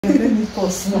Let me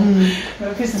pause now.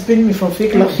 My face is paining me from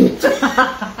fake laughing.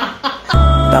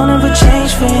 Don't ever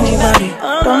change for anybody.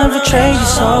 Don't ever trade your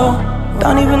soul.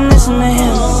 Don't even listen to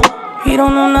him. He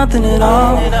don't know nothing at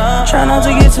all. Try not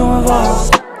to get too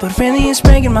involved, but really it's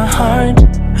breaking my heart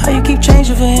how you keep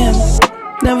changing for him.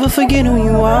 Never forget who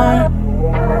you are.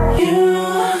 You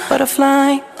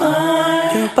butterfly.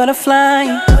 You're a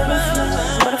butterfly.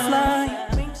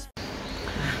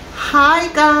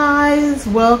 Hi guys,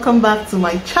 welcome back to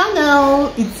my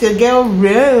channel. It's your girl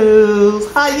Rose.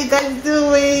 How you guys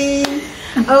doing?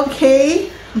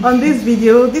 Okay, on this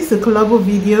video, this is a collabo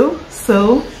video,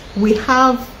 so we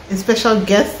have a special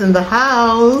guest in the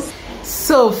house.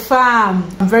 So fam,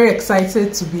 I'm very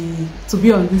excited to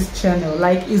be on this channel.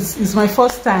 Like it's my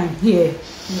first time here.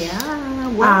 Yeah,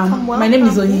 welcome. My name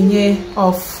is Onyinye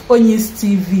of Onyinye's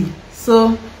TV.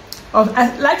 So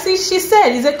like she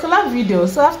said, it's a collab video.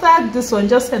 So after this one,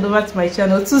 just head over to my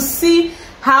channel to see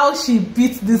how she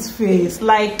beat this face.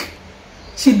 Like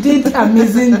she did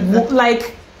amazing.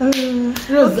 Like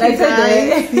Rose, okay,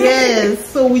 guys, yes.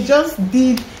 So we just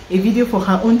did a video for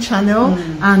her own channel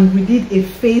and we did a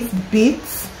face beat.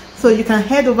 So you can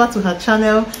head over to her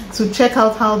channel to check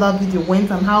out how that video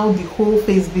went and how the whole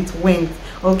face beat went.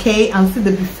 Okay, and see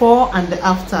the before and the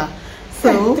after.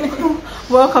 So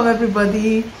welcome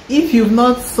everybody. If you've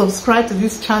not subscribed to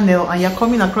this channel and you're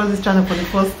coming across this channel for the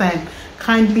first time,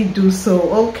 kindly do so.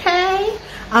 Okay,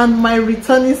 and my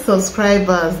returning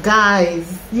subscribers,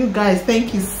 guys, you guys,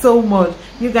 thank you so much.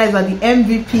 You guys are the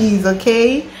MVPs.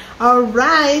 Okay, all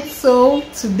right, so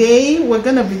today we're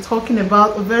gonna be talking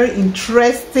about a very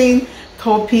interesting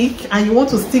topic, and you want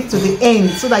to stick to the end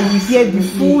so that you hear the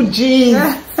full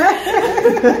gist.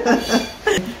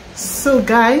 So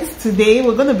guys, today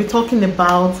we're going to be talking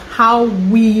about how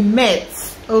we met.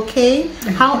 Okay,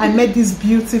 how I met this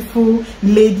beautiful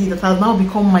lady that has now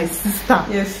become my sister.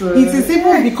 Yes, sir. It is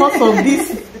even because of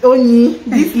this Oni,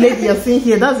 this lady you're seeing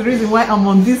here. That's the reason why I'm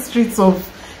on these streets of,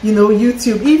 you know,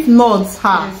 YouTube. If not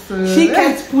her, yes, she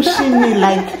kept pushing me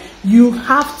like, you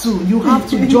have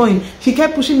to join. She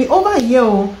kept pushing me over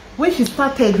here. When she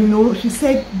started, you know, she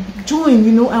said join,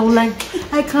 you know. I was like,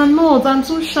 I cannot, I'm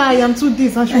too shy, I'm too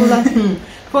this, and she was like,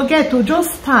 forget to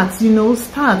just start, you know,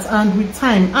 start, and with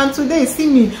time. And today, see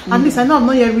me, at least I know I'm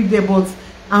not every day, but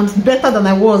I'm better than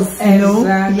I was, you know,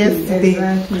 yesterday.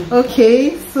 Exactly.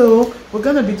 Okay, so we're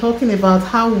gonna be talking about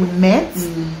how we met,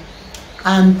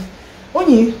 and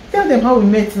Oni, tell them how we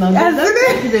met now.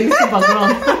 Let's give a little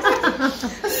background.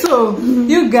 So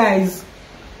you guys,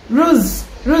 Rose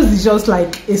is just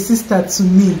like a sister to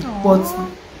me. Aww. But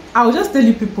I'll just tell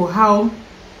you people how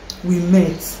we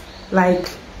met. Like,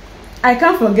 I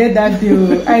can't forget that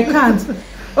day. I can't.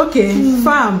 Okay,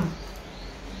 fam.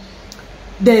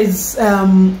 There's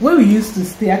where we used to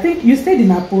stay. I think you stayed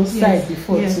in Apo side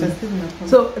before too. I stayed in Apo.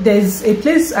 So there's a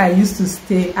place I used to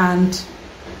stay, and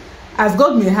as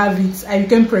God may have it, I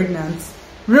became pregnant.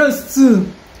 Rose too.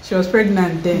 She was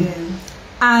pregnant then. Yeah.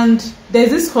 And there's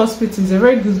this hospital, it's a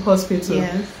very good hospital.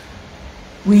 Yes.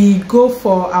 We go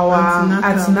for our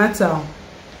antenatal.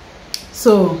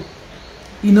 So,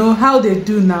 you know how they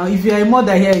do now. If you're a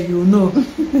mother here, you know.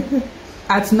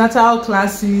 Antenatal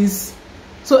classes.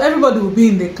 So everybody will be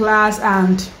in the class,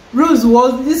 and Rose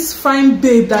was this fine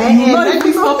babe that you know. Let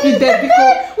me stop you there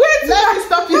because let me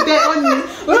stop you there, Oni.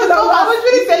 I was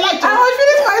finished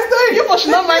my story. People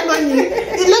should not mind Oni.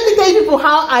 Let me tell you people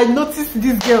how I noticed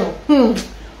this girl.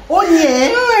 Oh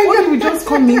yeah, oh, we just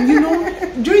come in, you know,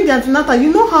 during the antenatal,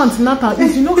 you know how antenatal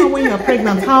is, you know how when you're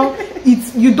pregnant, how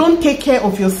it's, you don't take care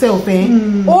of yourself, eh?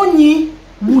 Oni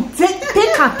would take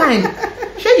her time.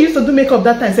 She used to do makeup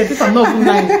that time, said if I'm not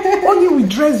lying. Oni would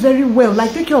dress very well,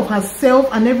 like take care of herself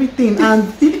and everything.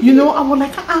 And you know, I was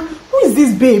like, who is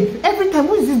this babe? Every time,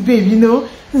 who is this babe, you know?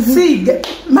 See,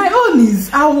 my own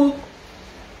is,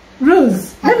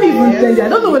 Rose, let me even tell you, I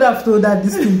don't know whether I've told her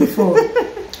this thing before.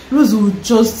 Rose will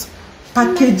just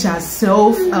package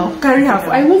herself, carry her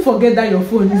phone. I won't forget that your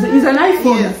phone is an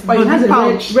iPhone, yes, but it has a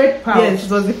red pouch. Yes,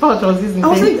 it was the pouch I was using. I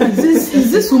was like,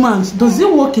 is this woman, does it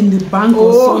work in the bank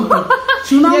or something?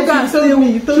 She'll now go and stay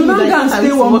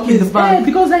one place. Yeah,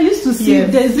 because I used to see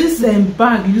there's this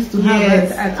bag you used to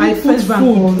have at First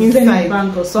Bank or Zenith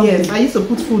Bank or something. Yes, I used to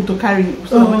put food to carry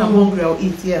so when I'm hungry I'll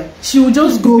eat. Yeah, she would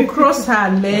just go cross her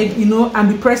leg, you know, and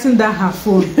be pressing down her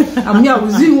phone. And me, I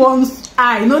was in one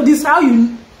eye. You know this how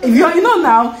you. If you know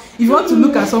now, if you want to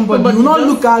look at somebody, you will not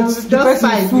look at the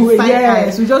person's food.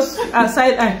 Yes, we just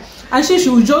side eye. And she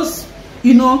would just,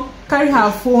 you know, carry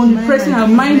her phone, pressing her,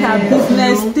 mind her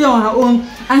business, stay on her own.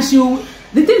 And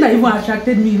the thing that even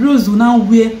attracted me, Rose will now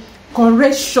wear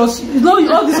correct shots. You know,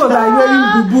 all these ones are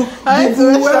wearing boo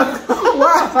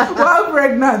while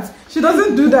pregnant. She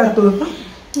doesn't do that though.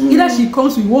 Either she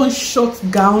comes with one short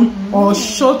gown or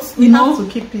short, you know, to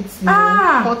keep it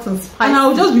hot and spicy. And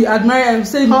I'll just be admiring and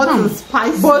saying, hot and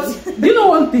spicy. But do you know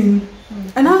one thing?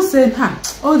 And I said,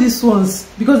 all these ones,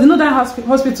 because you know that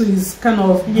hospital is kind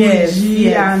of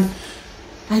bougie, and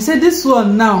I said this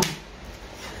one now,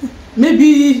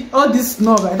 maybe all this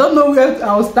snob, I don't know where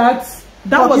I'll start.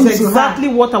 That was exactly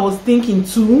what I was thinking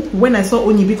too when I saw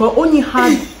Oni, because Oni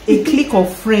had a clique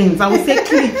of friends. I would say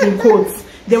clique in quotes.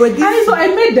 They were this, so I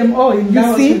made them all in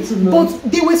that hospital.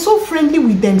 But they were so friendly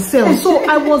with themselves. So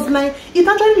I was like, it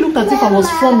actually looked as if I was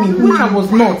forming, which I was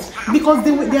not, because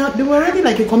they were already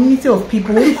like a community of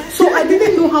people. So I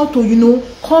didn't know how to, you know,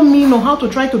 come in or how to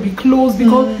try to be close,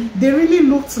 because they really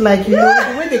looked like, you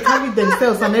know, the way they carried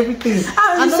themselves and everything.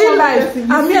 And see, like,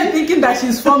 I'm here thinking that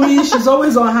she's forming, she's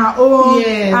always on her own,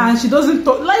 and she doesn't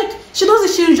talk, like,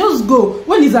 she'll just go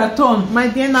when it's her turn. My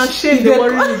dear, now shame they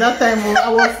worried me that time.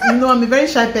 I was, you know, I'm a very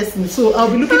shy person, so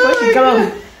I'll be looking for the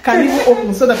ground can even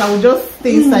open so that I will just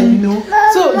stay inside, you know.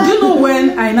 So do you know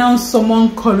when I now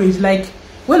summoned courage, like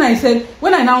when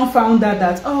I now found out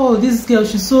that, oh, this girl,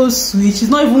 she's so sweet, she's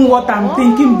not even what I'm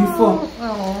thinking before.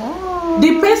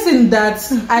 The person that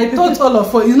I thought all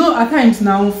of her, you know, at times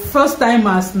now, first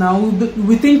timers now,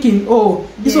 we're thinking, oh,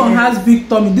 this one has big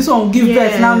tummy, this one will give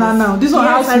birth now. This one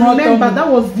has small tummy. That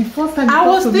was the first time I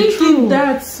was thinking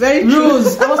that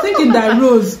Rose, I was thinking that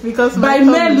Rose, because by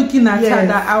men looking at her,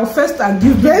 that I'll first and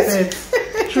give birth.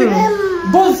 True.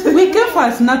 But we came for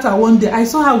Antinata one day, I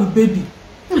saw her with baby.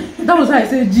 That was how I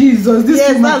said, Jesus, this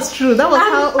woman. That's true. That was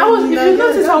how I was, if you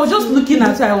notice, I was just looking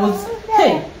at her, I was,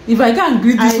 hey, if I can't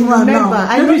greet this woman now,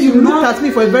 I know you looked at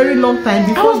me for a very long time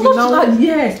before you now.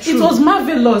 Yes, it was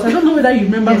marvelous. I don't know whether you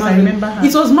remember. Yes, I remember her.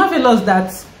 It was marvelous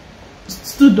that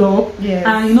stood up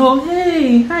and, you know,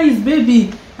 hey, hi, is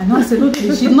baby. And I said,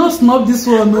 okay, she not snub this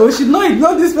one, no, she not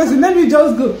ignore this person. Let me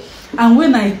just go. And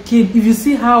when I came, if you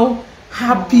see how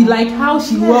happy, like how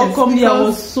she welcomed me, I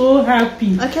was so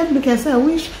happy. I kept looking and said, I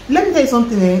wish. Let me tell you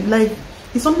something. Like,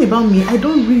 it's something about me. I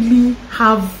don't really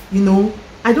have, you know,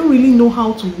 I don't really know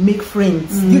how to make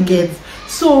friends. You get,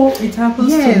 so it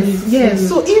happens to me. Yes.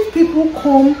 So if people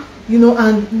come, you know,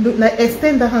 and like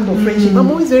extend the hand of friendship, I'm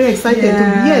always very excited.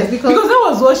 Because that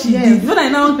was what she did. When I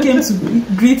now came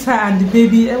to greet her and the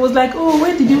baby, I was like, oh,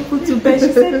 where did you put your bed?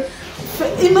 She said,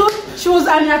 you know, she was,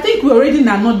 and I think we're already in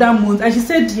another month, and she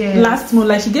said last month,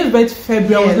 like she gave birth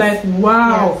February. I was like,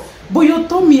 wow. But your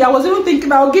tummy, I was even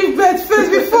thinking I'll give birth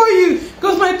first before you,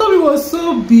 because my tummy was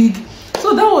so big.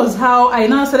 So that was how I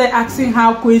now started asking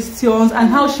her questions and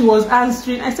how she was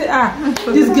answering. I said,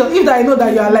 this girl, if I know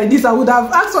that you are like this, I would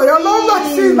have asked for your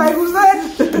number since, like you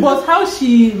said. But how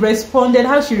she responded,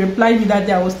 how she replied me that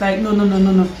day, I was like, no.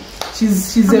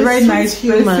 She's a very nice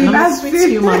person. That's sweet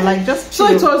human, like just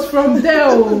chill. So it was from there.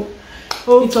 Okay.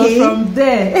 It was from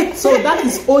there. So that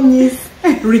is Oni's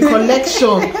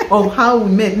recollection of how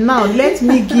we met. Now let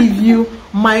me give you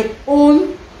my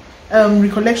own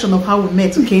recollection of how we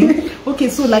met. Okay,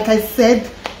 so like I said,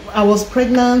 I was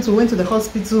pregnant, we went to the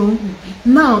hospital.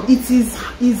 Now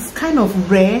it's kind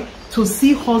of rare to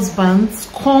see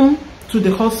husbands come to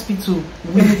the hospital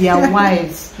with their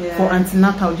wives for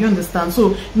antenatal. Do you understand?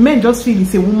 So men just feel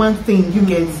it's a woman thing, you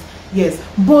get. Yes,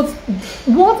 but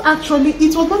what actually,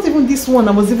 it was not even this one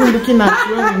I was even looking at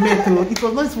when we met. It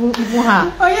was not even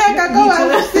her. Oh yeah, I can go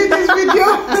and see this video.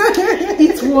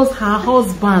 It was her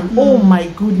husband. Oh my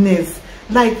goodness.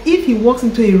 Like if he walks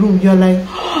into a room, you're like,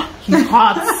 oh, he's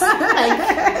hot.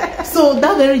 Like, so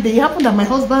that very day, it happened that my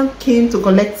husband came to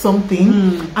collect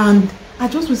something, and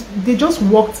they just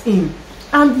walked in.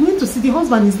 And you need to see, the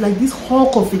husband is like this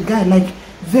hulk of a guy, like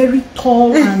very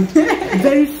tall and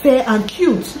very fair and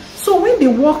cute. So when they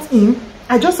walked in,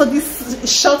 I just saw this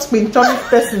short spintoric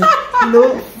person, you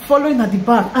know, following at the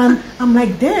back, and I'm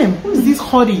like, damn, who is this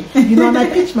hottie? You know, and I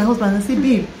pitched my husband and I say,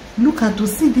 babe, look at to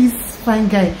see this fine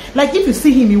guy. Like if you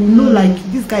see him, you will know like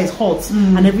this guy is hot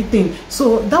and everything.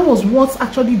 So that was what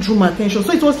actually drew my attention.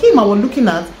 So it was him I was looking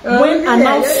at when I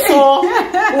now saw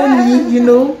Oni, you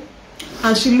know,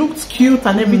 and she looked cute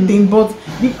and everything. But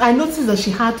I noticed that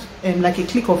she had like a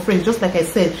clique of friends, just like I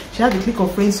said, she had a clique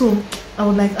of friends. So I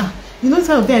was like, you know,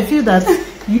 some of them I feel that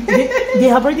they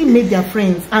have already made their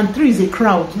friends, and 3 is a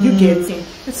crowd. You get it.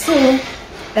 So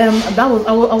that was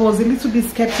I was a little bit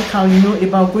skeptical, you know,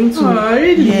 about going to. Oh,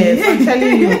 really? Yes, I'm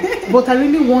telling you. But I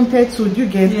really wanted to. You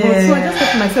get. Yeah. So I just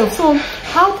said to myself, so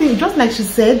how things, just like she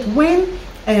said, when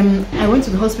I went to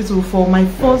the hospital for my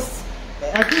first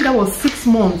I think that was 6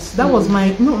 months. That was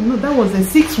my that was a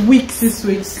 6 weeks. 6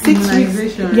 weeks. 6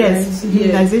 weeks. Yes, right?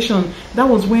 Immunization. That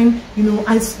was when, you know,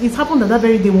 it happened that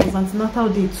very day was antenatal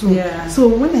day too. Yeah. So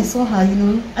when I saw her, you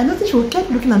know, I noticed she kept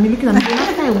looking at me. And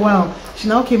after a while, she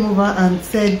now came over and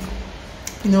said,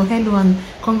 you know, hello and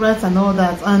congrats and all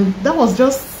that. And that was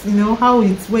just, you know, how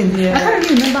it went. Yeah. I can't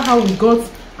really remember how we got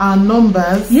our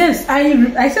numbers. Yes,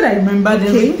 I said I remembered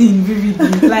everything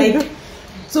vividly. Like,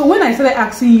 so when I started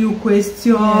asking you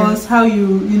questions, how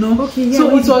you know,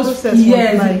 so it was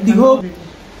like, the whole.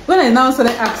 When I now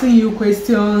started asking you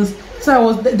questions, so I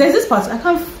was there's this part I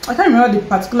can't remember the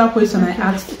particular question I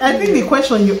asked. I think the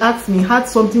question you asked me had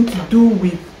something to do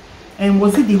with,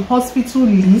 was it the hospital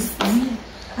list?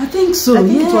 I think so. I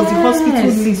think it was the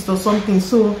hospital list or something.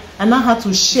 So I now had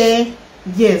to share.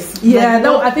 Yes. Yeah.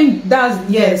 Like, I think that's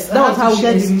that was how we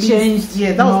exchanged.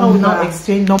 Yeah, that was how we now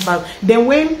exchanged numbers. Then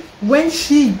when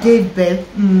she gave birth,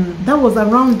 that was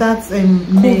around that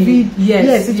COVID.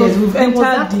 Yes, it was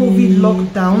that COVID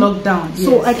lockdown. Yes.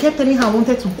 So I kept telling her I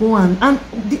wanted to go and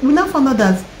we now found out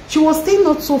that she was still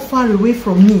not so far away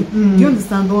from me. Do you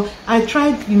understand? But I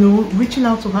tried, you know, reaching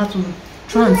out to her to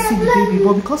try and see the baby,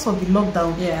 but because of the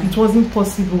lockdown, it wasn't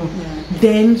possible.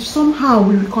 Then somehow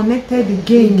we reconnected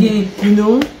again. You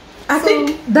know, I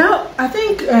think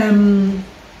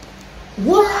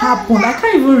what happened, I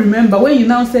can't even remember. When you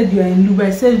now said you're in Lube,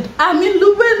 I said I'm in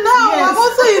Lube now. I'm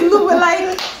also in Lube.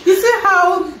 Like, you see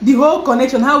how the whole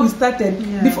connection, how we started.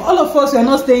 Before, all of us were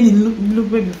not staying in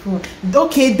Lube before.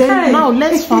 Okay, then now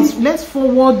let's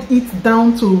forward it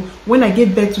down to when I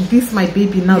gave birth to this my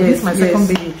baby. Now this is my second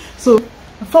baby. So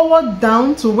forward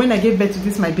down to when I gave birth to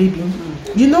this my baby.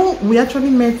 You know, we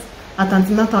actually met at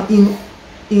antenatal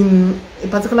in a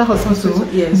particular hospital,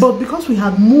 but because we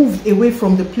had moved away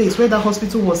from the place where that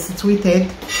hospital was situated,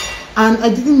 and I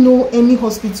didn't know any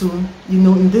hospital, you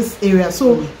know, in this area.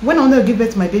 So when I wanted to give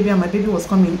birth to my baby and my baby was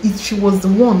coming, she was the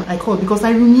one I called, because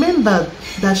I remembered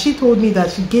that she told me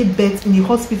that she gave birth in a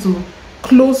hospital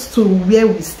close to where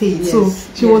we stayed. So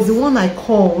she was the one I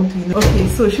called, you know. Okay,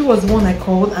 so she was the one I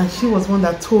called, and she was one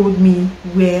that told me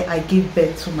where I gave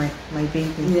birth to my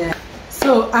baby.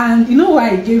 So, and you know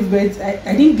why I gave birth?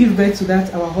 I didn't give birth to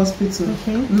that our hospital.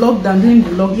 Lockdown, during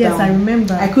the lockdown. Yes, I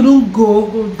remember. I couldn't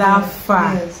go that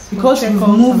far because we've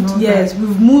moved.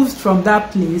 We've moved from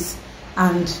that place,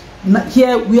 and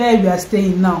here where we are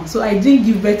staying now. So I didn't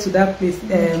give birth to that place,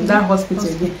 that hospital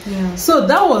again. So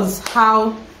that was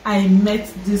how I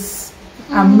met this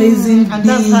amazing being. And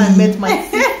that's how I met my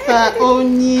sister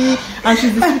Oni, and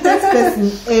she's the sweetest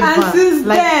person ever. And since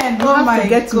like, then, oh my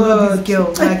God, to know this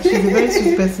girl. Like, she's a very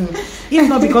sweet person. If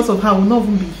not because of her, we'll not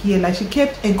even be here. Like, she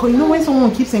kept encouraging. You know, when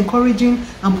someone keeps encouraging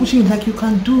and pushing, like, you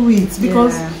can do it,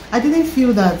 because I didn't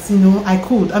feel that, you know, I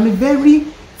could. I'm a very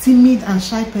timid and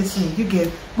shy person. You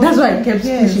get. But that's why I kept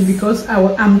pushing, because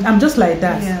I'm just like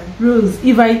that. Rose,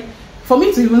 for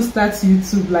me to even start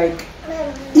YouTube, like,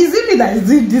 is it me that is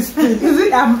doing this thing? Is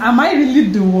it am I really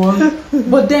the one?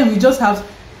 But then we just have,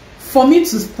 for me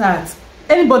to start,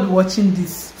 anybody watching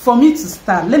this, for me to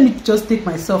start, let me just take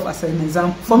myself as an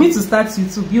example. For me to start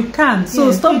YouTube, you can.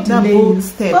 So stop delaying.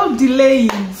 Stop delaying.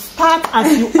 Start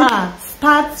as you are.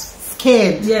 Start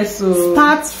scared. Yes. So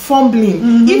start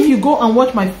fumbling. If you go and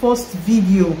watch my first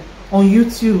video on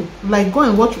YouTube, like, go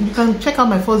and watch. You can check out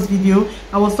my first video.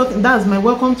 I was talking. That's my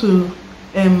welcome to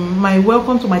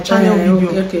my channel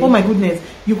video. Oh my goodness,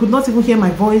 you could not even hear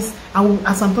my voice.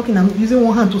 As I'm talking, I'm using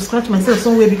one hand to scratch myself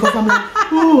somewhere, because I'm like,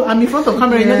 oh, I'm in front of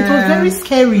camera. You know, it was very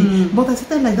scary. But I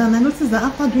started like that, and I noticed that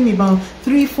after doing about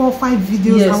 3, 4, 5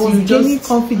 videos, I was gaining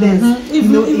confidence. You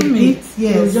know, you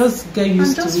just get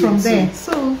used to it. And just from there,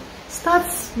 so start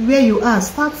where you are.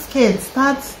 Start scared.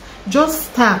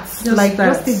 Just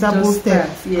take that bold step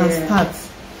and start.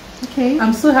 Okay.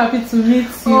 I'm so happy to meet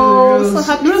you. Rose. So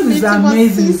happy Rose is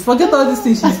amazing. Forget all these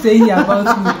things she's saying here about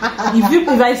me. If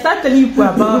I start telling people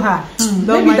about her,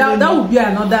 maybe that would be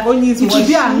another. It should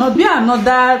be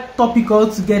another topic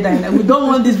altogether. And we don't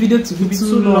want this video to be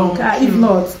too long. If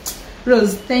not,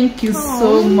 Rose, thank you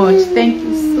so much. Thank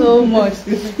you so much.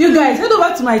 You guys, head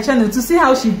over to my channel to see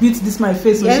how she beat this my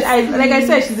face. Like I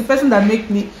said, she's the person that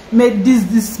made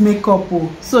this makeup.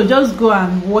 So just go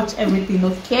and watch everything.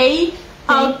 Okay.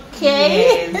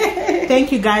 Yes.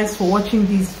 Thank you guys for watching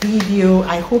this video.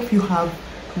 I hope you have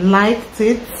liked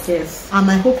it. Yes. And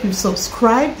I hope you've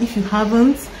subscribed if you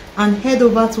haven't, and head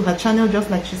over to her channel, just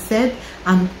like she said,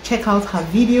 and check out her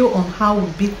video on how we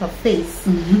beat her face.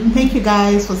 Thank you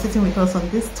guys for sitting with us on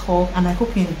this talk, and I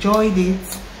hope you enjoyed it.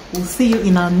 We'll see you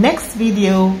in our next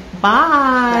video.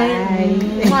 Bye.